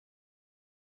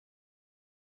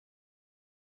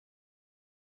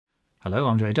Hello,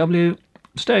 I'm JW.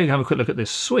 Today we have a quick look at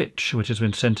this switch, which has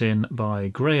been sent in by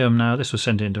Graham. Now, this was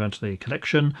sent in to add to the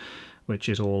collection, which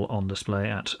is all on display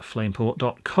at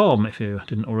flameport.com, if you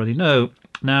didn't already know.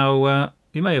 Now,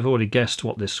 you may have already guessed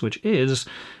what this switch is,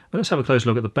 but let's have a close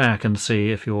look at the back and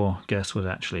see if your guess was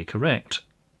actually correct.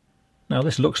 Now,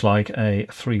 this looks like a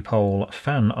 3-pole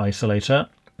fan isolator,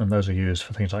 and those are used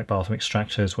for things like bathroom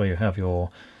extractors, where you have your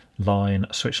line,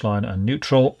 switch line and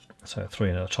neutral. So 3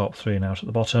 in at the top, 3 in out at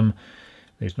the bottom.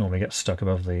 These normally get stuck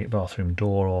above the bathroom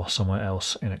door or somewhere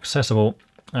else inaccessible.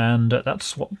 And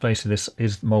that's what basically this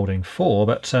is moulding for.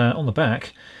 But on the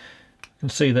back, you can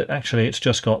see that actually it's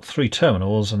just got 3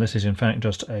 terminals, and this is in fact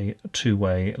just a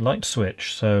 2-way light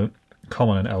switch. So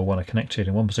common and L1 are connected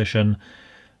in one position,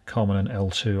 common and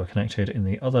L2 are connected in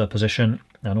the other position,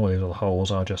 and all these other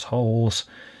holes are just holes,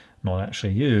 not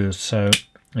actually used. So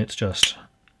it's just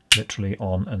literally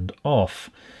on and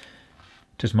off.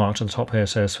 It is marked at the top here,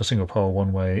 says for single pole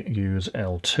 1-way use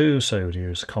L2, so you would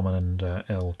use common and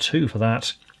L2 for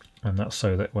that, and that's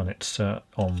so that when it's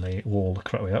on the wall the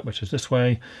correct way up, which is this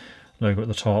way, logo at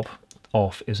the top,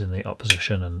 off is in the up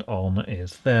position and on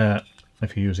is there.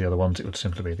 If you use the other ones it would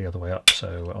simply be the other way up,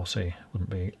 so obviously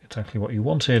wouldn't be exactly what you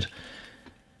wanted.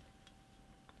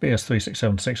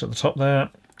 BS3676 at the top there,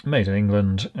 made in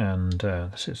England, and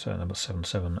this is number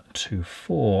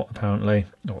 7724 apparently,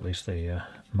 or at least the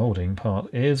moulding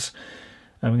part is.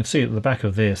 And we can see at the back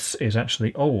of this is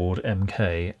actually old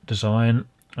MK design,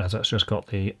 as that's just got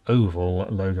the oval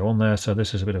logo on there. So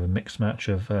this is a bit of a mixed match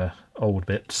of old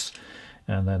bits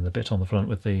and then the bit on the front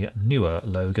with the newer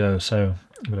logo, so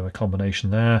a bit of a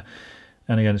combination there.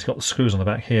 And again, it's got the screws on the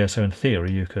back here, so in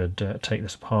theory you could take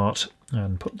this apart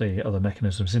and put the other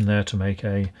mechanisms in there to make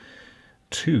a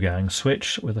 2-gang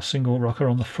switch with a single rocker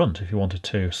on the front if you wanted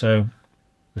to. So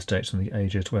this dates from the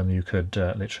ages when you could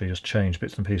literally just change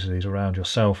bits and pieces of these around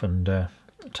yourself and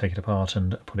take it apart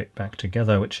and put it back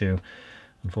together, which you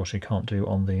unfortunately can't do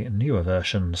on the newer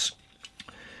versions.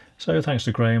 So thanks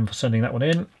to Graham for sending that one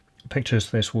in. Pictures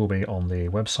of this will be on the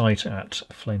website at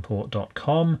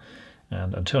flameport.com,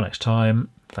 and until next time,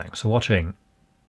 thanks for watching.